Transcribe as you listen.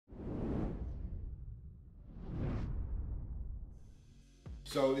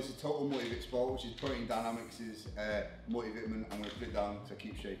So this is Total Multivit Sport, which is Protein Dynamix's multivitamin. I'm going to put it down because I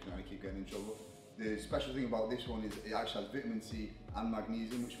keep shaking and I keep getting in trouble. The special thing about this one is it actually has vitamin C and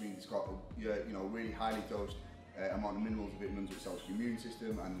magnesium, which means it's got a really highly dosed amount of minerals and vitamins, which helps your immune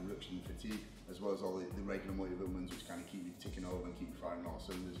system and reduction in fatigue, as well as all the regular multivitamins, which kind of keep you ticking over and keep you firing all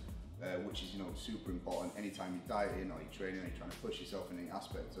cylinders, which is super important anytime you're dieting or you're training or you're trying to push yourself in any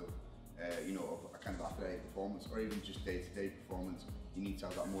aspect of of a kind of athletic performance or even just day-to-day performance. You need to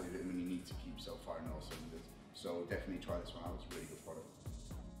have that multivitamin, you need to keep yourself firing all cylinders. So definitely try this one out, it's really